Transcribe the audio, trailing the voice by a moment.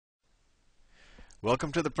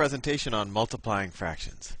Welcome to the presentation on multiplying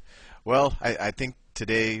fractions. Well, I think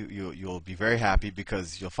today you'll be very happy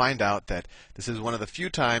because you'll find out that this is one of the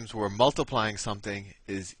few times where multiplying something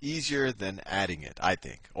is easier than adding it, I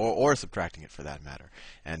think, or subtracting it for that matter.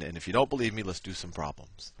 And if you don't believe me, let's do some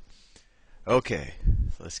problems. Okay,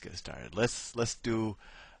 so let's get started. Let's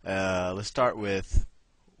start with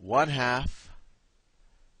 1/2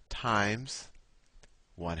 times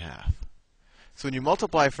 1/2. So when you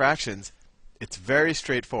multiply fractions, it's very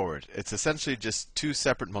straightforward. It's essentially just two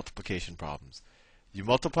separate multiplication problems. You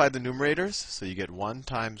multiply the numerators, so you get 1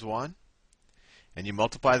 times 1, and you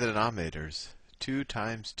multiply the denominators, 2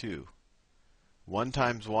 times 2. 1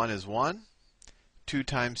 times 1 is 1, 2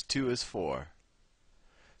 times 2 is 4.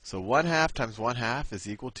 So 1/2 times 1/2 is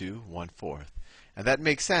equal to 1/4. And that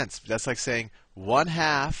makes sense. That's like saying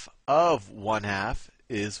 1/2 of 1/2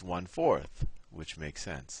 is 1/4, which makes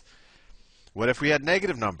sense. What if we had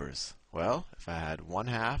negative numbers? Well, if I had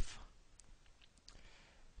 1/2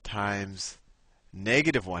 times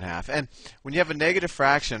negative 1/2, and when you have a negative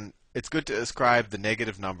fraction, it's good to ascribe the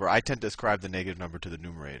negative number. I tend to ascribe the negative number to the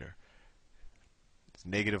numerator. It's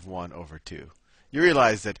 -1/2. You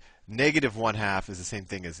realize that negative 1/2 is the same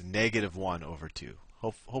thing as -1/2.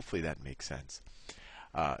 Hopefully that makes sense.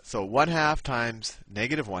 So 1/2 times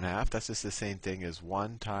 -1/2, that's just the same thing as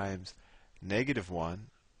 1 times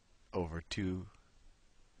 -1/2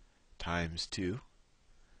 times 2,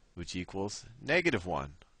 which equals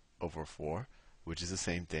 -1/4, which is the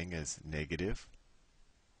same thing as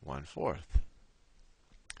 -1/4.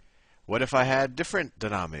 What if I had different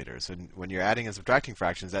denominators? And when you're adding and subtracting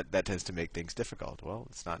fractions, that tends to make things difficult. Well,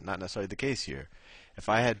 it's not necessarily the case here. If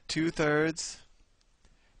I had 2/3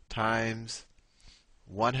 times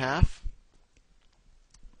 1/2,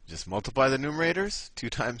 just multiply the numerators, 2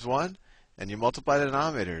 times 1, and you multiply the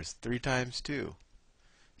denominators, 3 times 2.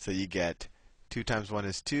 So you get 2 times 1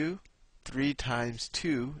 is 2, 3 times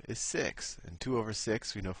 2 is 6. And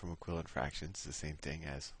 2/6, we know from equivalent fractions, is the same thing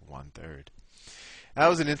as 1/3. That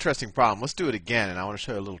was an interesting problem. Let's do it again, and I want to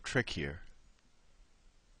show you a little trick here.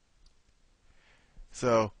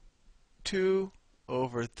 So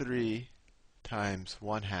 2/3 times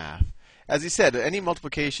 1/2. As you said, any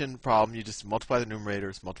multiplication problem, you just multiply the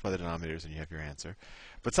numerators, multiply the denominators, and you have your answer.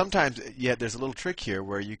 But sometimes, yet there's a little trick here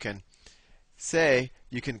where you can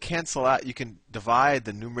cancel out, you can divide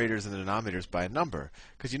the numerators and the denominators by a number.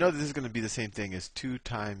 Because you know that this is going to be the same thing as 2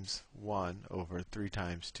 times 1 over 3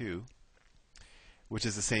 times 2, which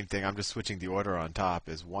is the same thing. I'm just switching the order on top,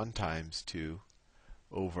 is 1 times 2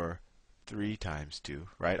 over 3 times 2,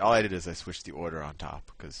 right? All I did is I switched the order on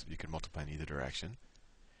top because you can multiply in either direction.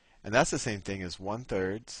 And that's the same thing as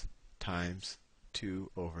 1/3 times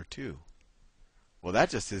 2/2. Well,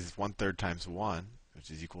 that just is 1/3 times 1,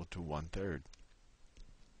 which is equal to 1/3.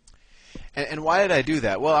 And why did I do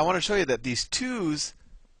that? Well, I want to show you that these twos,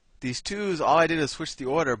 all I did is switch the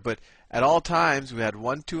order, but at all times we had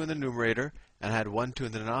 1, 2 in the numerator and had 1, 2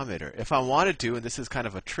 in the denominator. If I wanted to, and this is kind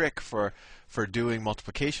of a trick for doing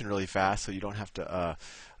multiplication really fast so you don't have to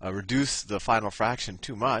reduce the final fraction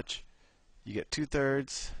too much, you get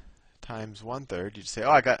 2/3 times 1/3. You just say,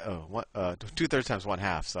 oh, I got 2/3 times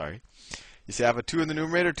 1/2, sorry. You say I have a 2 in the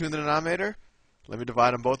numerator, 2 in the denominator. Let me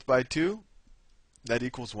divide them both by 2. That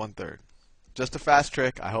equals 1/3. Just a fast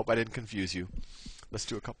trick. I hope I didn't confuse you. Let's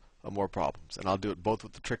do a couple more problems. And I'll do it both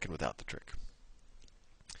with the trick and without the trick.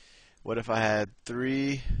 What if I had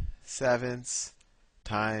 3/7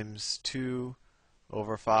 times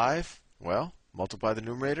 2/5? Well, multiply the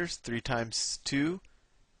numerators. 3 times 2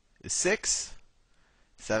 is 6.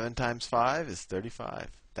 7 times 5 is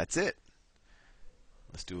 35. That's it.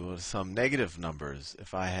 Let's do some negative numbers.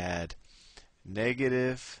 If I had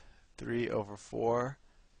 -3/4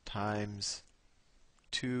 times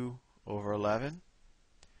 2/11,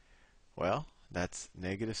 well, that's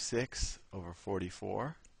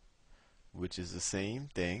 -6/44, which is the same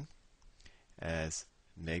thing as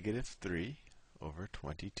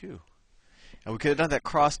 -3/22. And we could have done that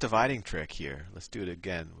cross-dividing trick here. Let's do it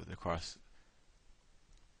again with the cross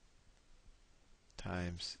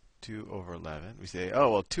times 2/11. We say,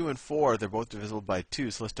 oh, well, 2 and 4, they're both divisible by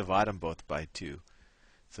 2, so let's divide them both by 2.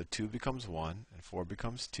 So 2 becomes 1, and 4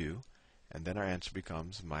 becomes 2, and then our answer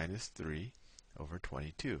becomes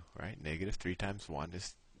 -3/22, right? -3 times 1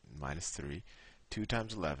 is -3. 2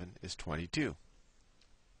 times 11 is 22.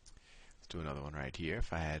 Let's do another one right here.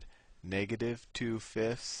 If I had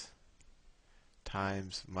 -2/5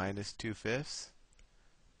 times -2/5,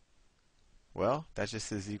 well, that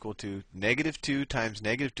just is equal to -2 times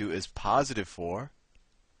 -2 is +4,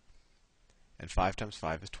 And 5 times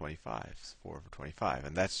 5 is 25. It's 4/25.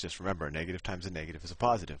 And that's just, remember, a negative times a negative is a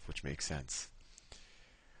positive, which makes sense.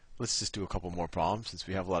 Let's just do a couple more problems since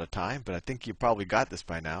we have a lot of time, but I think you probably got this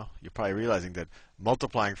by now. You're probably realizing that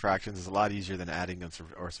multiplying fractions is a lot easier than adding them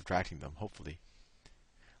or subtracting them, hopefully.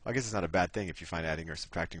 Well, I guess it's not a bad thing if you find adding or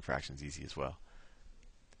subtracting fractions easy as well.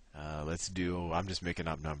 Let's do, I'm just making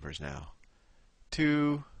up numbers now.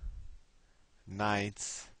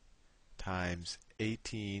 2/9 times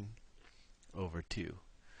 18 over 2.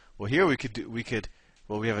 Well, here we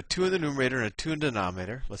have a 2 in the numerator and a 2 in the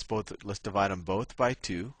denominator. Let's divide them both by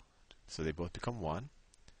 2, so they both become 1.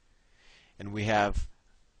 And we have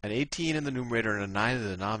an 18 in the numerator and a 9 in the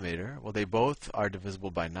denominator. Well, they both are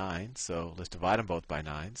divisible by 9, so let's divide them both by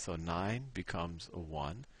 9. So 9 becomes a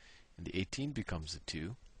 1, and the 18 becomes a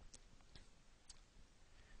 2.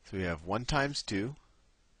 So we have 1 times 2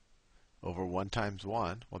 over 1 times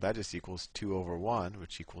 1. Well, that just equals 2 over 1,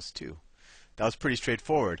 which equals 2. That was pretty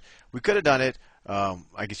straightforward. We could have done it,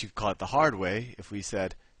 I guess you could call it the hard way, if we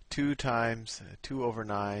said 2 times 2 over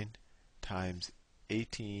 9 times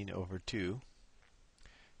 18 over 2.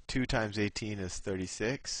 2 times 18 is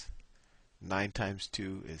 36. 9 times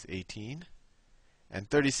 2 is 18. And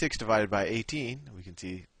 36 divided by 18, we can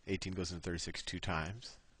see 18 goes into 36 2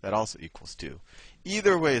 times. That also equals 2.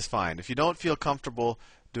 Either way is fine. If you don't feel comfortable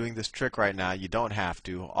doing this trick right now, you don't have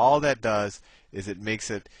to. All that does is it makes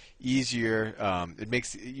it easier.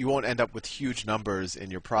 You won't end up with huge numbers in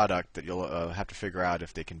your product that you'll have to figure out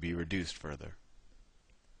if they can be reduced further.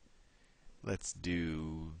 Let's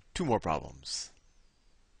do 2 more problems.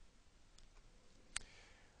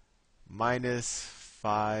 Minus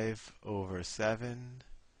 5 over 7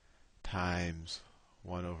 times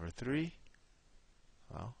 1 over 3.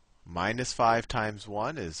 Well, minus 5 times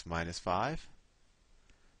 1 is minus 5.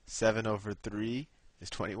 7 over 3 is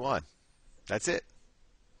 21. That's it.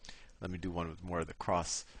 Let me do one with more of the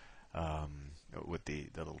cross, with the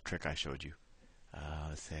little trick I showed you.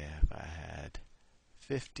 Let's say if I had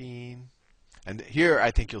 15. And here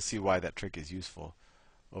I think you'll see why that trick is useful.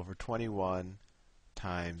 Over 21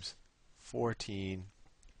 times 14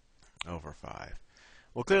 over 5.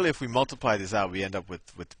 Well, clearly if we multiply this out, we end up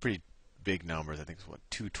with pretty big numbers. I think it's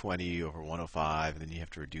 220 over 105, and then you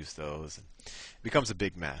have to reduce those. And it becomes a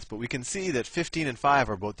big mess. But we can see that 15 and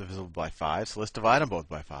 5 are both divisible by 5, so let's divide them both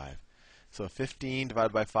by 5. So 15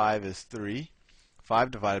 divided by 5 is 3.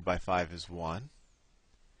 5 divided by 5 is 1.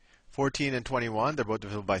 14 and 21, they're both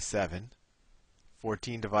divisible by 7.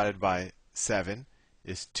 14 divided by 7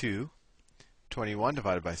 is 2. 21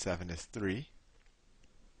 divided by 7 is 3.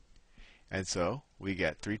 And so we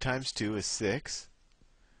get 3 times 2 is 6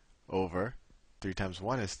 over 3 times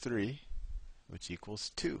 1 is 3, which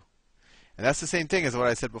equals 2. And that's the same thing as what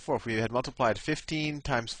I said before. If we had multiplied 15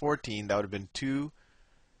 times 14, that would have been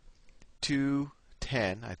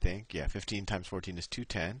 210, I think. Yeah, 15 times 14 is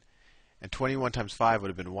 210. And 21 times 5 would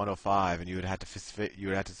have been 105, and you would have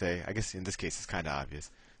to say, I guess in this case it's kind of obvious,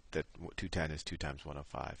 that 210 is 2 times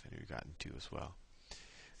 105, and you've gotten 2 as well.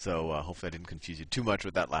 So hopefully I didn't confuse you too much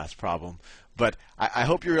with that last problem. But I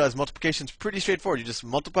hope you realize multiplication is pretty straightforward. You just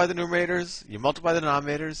multiply the numerators, you multiply the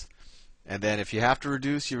denominators, and then if you have to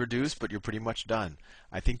reduce, you reduce, but you're pretty much done.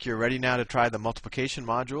 I think you're ready now to try the multiplication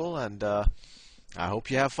module, and I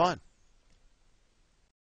hope you have fun.